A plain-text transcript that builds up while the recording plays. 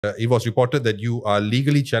it was reported that you are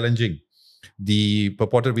legally challenging the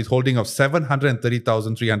purported withholding of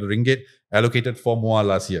 730,300 ringgit allocated for Muar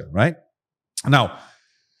last year, right? Now,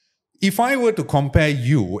 if I were to compare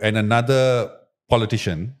you and another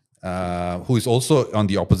politician who is also on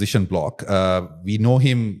the opposition bloc, we know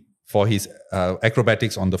him for his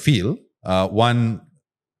acrobatics on the field. One,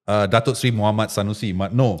 Datuk Seri Sanusi,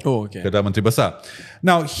 Kedah Menteri Besar.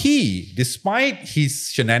 Now, he, despite his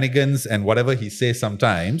shenanigans and whatever he says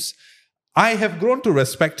sometimes, I have grown to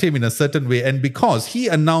respect him in a certain way, and because he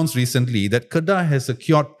announced recently that Kedah has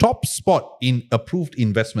secured top spot in approved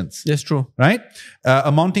investments. That's true. Right?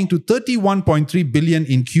 Amounting to 31.3 billion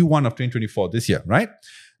in Q1 of 2024, this year, right?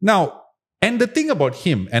 Now, and the thing about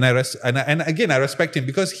him, and again, I respect him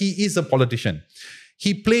because he is a politician.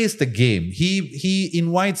 He plays the game. He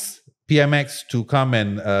invites PMX to come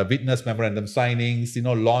and witness memorandum signings,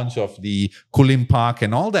 launch of the Kulim Park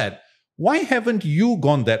and all that. Why haven't you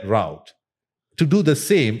gone that route to do the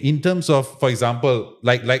same in terms of, for example,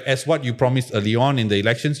 like as what you promised early on in the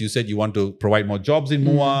elections? You said you want to provide more jobs in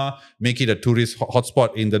Muar, make it a tourist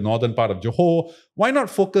hotspot in the northern part of Johor. Why not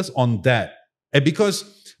focus on that? And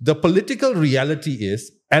because the political reality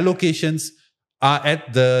is allocations are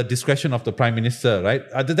at the discretion of the Prime Minister, right?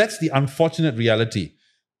 That's the unfortunate reality.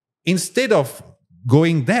 Instead of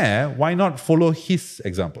going there, why not follow his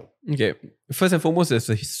example? Okay. First and foremost, there's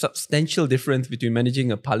a substantial difference between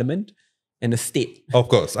managing a parliament and a state. Of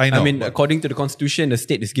course, I know. I mean, according to the constitution, the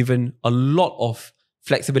state is given a lot of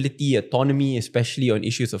flexibility, autonomy, especially on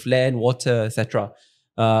issues of land, water, etc.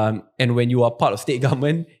 And when you are part of state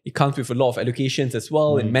government, it comes with a lot of allocations as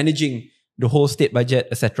well and managing the whole state budget,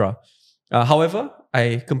 etc. However,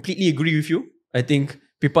 I completely agree with you. I think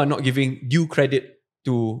people are not giving due credit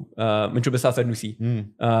to Menteri Besar Sanusi.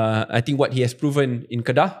 I think what he has proven in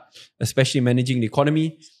Kedah, especially managing the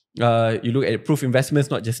economy, you look at approved investments,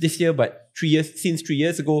 not just this year, but since 3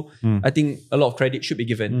 years ago, I think a lot of credit should be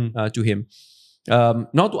given to him.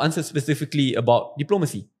 Now to answer specifically about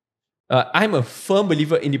diplomacy. I'm a firm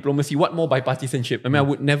believer in diplomacy. What more bipartisanship? I mean, I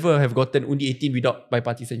would never have gotten Undi 18 without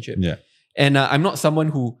bipartisanship. Yeah. And I'm not someone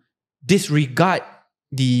who disregard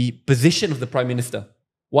the position of the Prime Minister.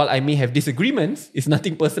 While I may have disagreements, it's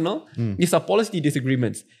nothing personal. These are policy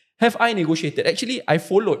disagreements. Have I negotiated? Actually, I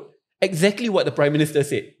followed exactly what the Prime Minister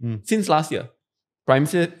said since last year. Prime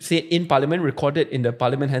Minister said in Parliament, recorded in the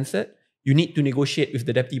Parliament handset, you need to negotiate with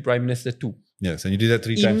the Deputy Prime Minister too. Yes, and you did that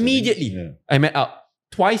 3 times. Immediately, I met up.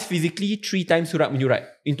 Twice physically, 3 times surat menyurat.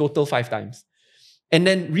 In total, 5 times. And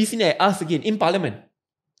then recently I asked again in Parliament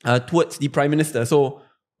towards the Prime Minister, so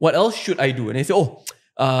what else should I do? And I said,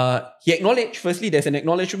 he acknowledged, firstly, there's an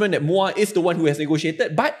acknowledgement that Muar is the one who has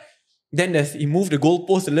negotiated, but then he moved the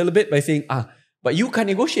goalpost a little bit by saying, but you can't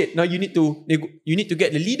negotiate. Now you need to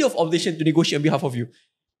get the leader of opposition to negotiate on behalf of you.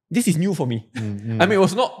 This is new for me. I mean, it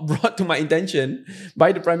was not brought to my attention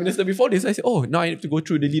by the Prime Minister before this. I said, now I have to go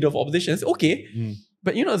through the leader of opposition. I said, okay.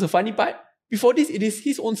 But it's a funny part. Before this, it is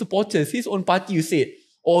his own supporters, his own party who said,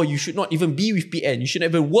 you should not even be with PN. You shouldn't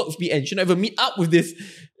even work with PN. You shouldn't even meet up with this,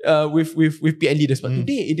 with PN leaders. But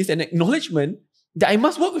today, it is an acknowledgement that I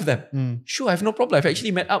must work with them. Sure, I have no problem. I've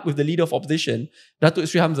actually met up with the leader of opposition, Datuk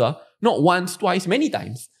Seri Hamzah, not once, twice, many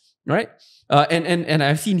times. Right? And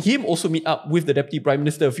I've seen him also meet up with the Deputy Prime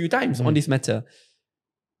Minister a few times on this matter.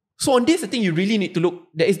 So on this, I think you really need to look,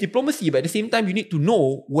 there is diplomacy, but at the same time, you need to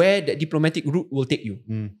know where that diplomatic route will take you.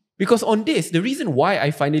 Because on this, the reason why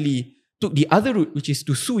I finally took the other route, which is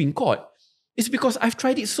to sue in court, is because I've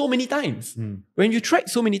tried it so many times. When you tried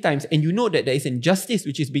so many times and you know that there is injustice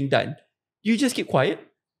which is being done, you just keep quiet?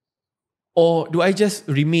 Or do I just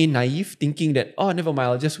remain naive, thinking that, never mind,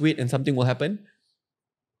 I'll just wait and something will happen?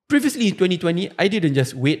 Previously in 2020, I didn't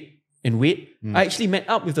just wait and wait. I actually met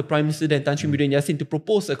up with the Prime Minister then, Tan Sri Muhyiddin Yassin, to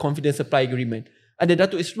propose a confidence supply agreement. And then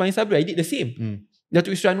Datuk Ismail Sabri, I did the same.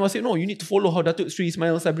 Datuk Sri Anwar said, no, you need to follow how Datuk Sri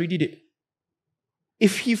Ismail Sabri did it.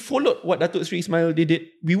 If he followed what Datuk Sri Ismail did it,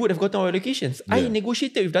 we would have gotten our allocations. Yeah. I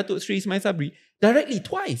negotiated with Datuk Sri Ismail Sabri directly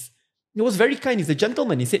twice. He was very kind. He's a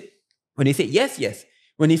gentleman. He said, when he said yes, yes.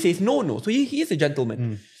 When he says no, no. So he is a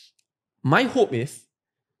gentleman. My hope is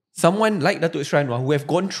someone like Datuk Sri Anwar, who have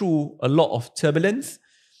gone through a lot of turbulence,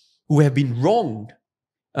 who have been wronged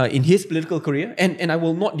in his political career, and I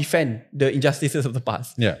will not defend the injustices of the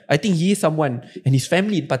past. Yeah. I think he is someone, and his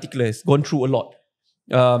family in particular, has gone through a lot.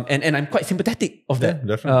 And I'm quite sympathetic of that.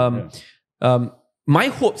 Definitely. My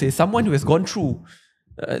hope is someone who has gone through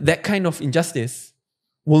that kind of injustice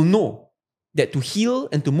will know that to heal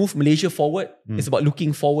and to move Malaysia forward is about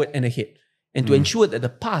looking forward and ahead. And to ensure that the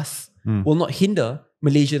past will not hinder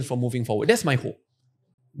Malaysians from moving forward. That's my hope.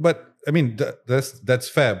 But I mean, that's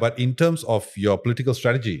fair. But in terms of your political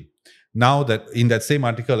strategy, now that in that same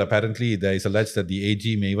article, apparently there is alleged that the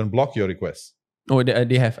AG may even block your request. Oh,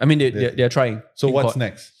 they have. I mean, they are trying. So what's court.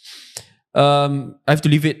 next? I have to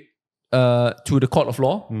leave it to the court of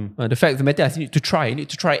law. The fact of the matter, I need to try. I need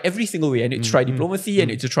to try every single way. I need to try diplomacy. I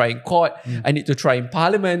need to try in court. I need to try in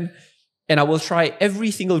parliament. And I will try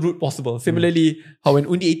every single route possible. Similarly, how when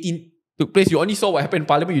Undi 18 took place, you only saw what happened in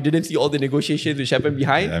parliament. You didn't see all the negotiations which happened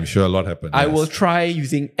behind. Yeah, I'm sure a lot happened. I will try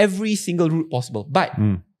using every single route possible. But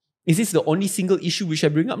is this the only single issue which I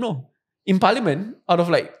bring up? No. In parliament, out of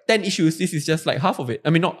like 10 issues, this is just like half of it.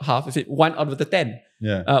 I mean, not half, is it 1 out of the 10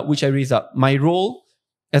 which I raise up. My role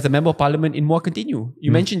as a member of parliament in Muar continue.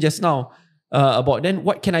 You mentioned just now about then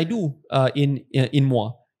what can I do in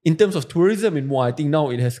Muar? In terms of tourism in Muar, I think now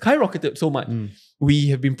it has skyrocketed so much. We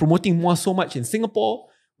have been promoting Muar so much in Singapore.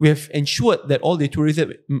 We have ensured that all the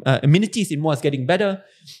tourism amenities in Muar is getting better,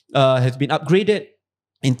 has been upgraded.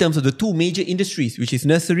 In terms of the two major industries, which is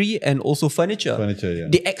nursery and also furniture.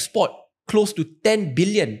 They export close to 10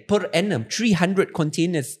 billion per annum, 300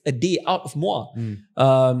 containers a day out of Muar.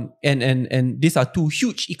 And these are two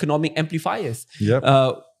huge economic amplifiers.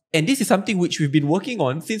 And this is something which we've been working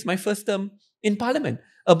on since my first term in parliament.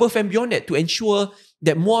 Above and beyond that, to ensure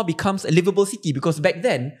that Muar becomes a livable city. Because back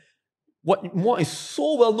then, what Muar is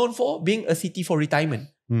so well known for, being a city for retirement.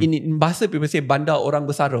 In Bahasa, people say bandar orang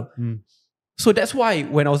besar. So that's why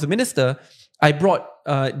when I was a minister, I brought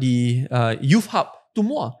the youth hub to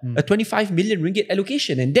Muar, a 25 million ringgit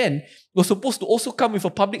allocation. And then it was supposed to also come with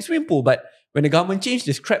a public swimming pool. But when the government changed,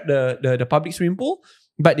 they scrapped the public swimming pool,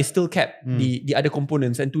 but they still kept the other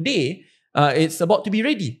components. And today, it's about to be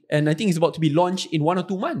ready. And I think it's about to be launched in 1 or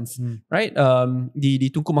 2 months, right?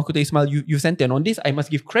 The Tunku Mahkota Ismail Youth Centre. And on this, I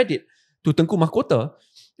must give credit to Tunku Mahkota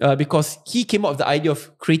because he came up with the idea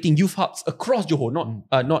of creating youth hubs across Johor,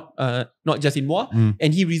 not just in Muar.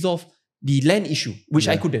 And he resolved the land issue, which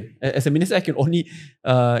I couldn't. As a minister, I can only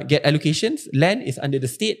get allocations. Land is under the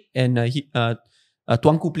state, and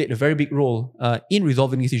Tuanku played a very big role in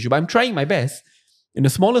resolving this issue. But I'm trying my best in the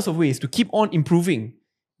smallest of ways to keep on improving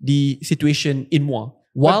the situation in Muar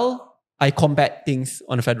while I combat things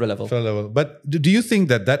on a federal level. But do you think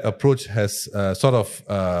that approach has sort of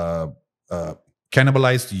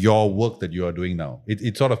cannibalized your work that you are doing now?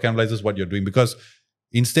 It sort of cannibalizes what you're doing, because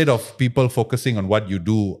instead of people focusing on what you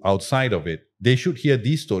do outside of it, they should hear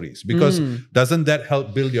these stories, because doesn't that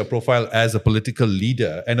help build your profile as a political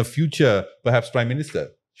leader and a future, perhaps, Prime Minister?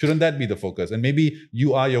 Shouldn't that be the focus? And maybe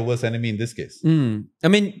you are your worst enemy in this case. I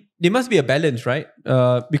mean, there must be a balance, right?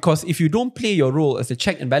 Because if you don't play your role as a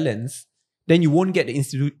check and balance, then you won't get the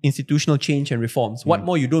institutional change and reforms. What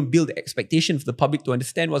more, you don't build the expectation for the public to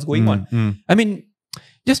understand what's going on. I mean,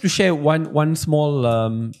 just to share one small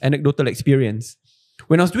anecdotal experience.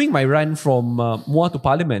 When I was doing my run from Muar to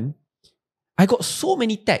Parliament, I got so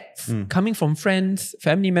many texts coming from friends,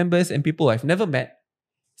 family members and people I've never met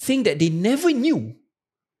saying that they never knew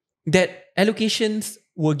that allocations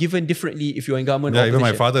were given differently if you're in government. Yeah, even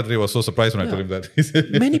my father today was so surprised when I told him that.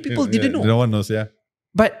 Many people didn't know. No one knows,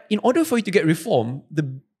 But in order for you to get reform,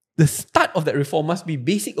 the start of that reform must be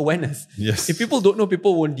basic awareness. Yes. If people don't know,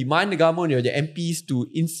 people won't demand the government or the MPs to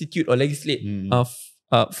institute or legislate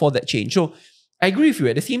for that change. So I agree with you.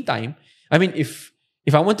 At the same time, I mean, if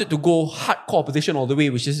I wanted to go hardcore opposition all the way,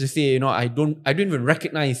 which is to say, I don't even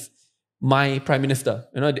recognize my prime minister.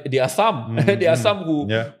 There are some, there are some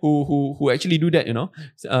who actually do that.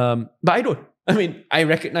 But I don't. I mean, I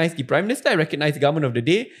recognize the prime minister. I recognize the government of the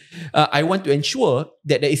day. I want to ensure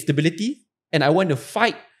that there is stability, and I want to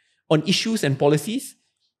fight on issues and policies.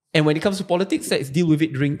 And when it comes to politics, let's deal with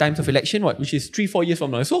it during times of election, which is 3-4 years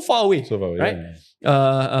from now. It's so far away, right?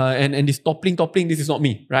 And this toppling, this is not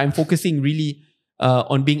me, right? I'm focusing really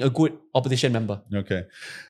on being a good opposition member. Okay.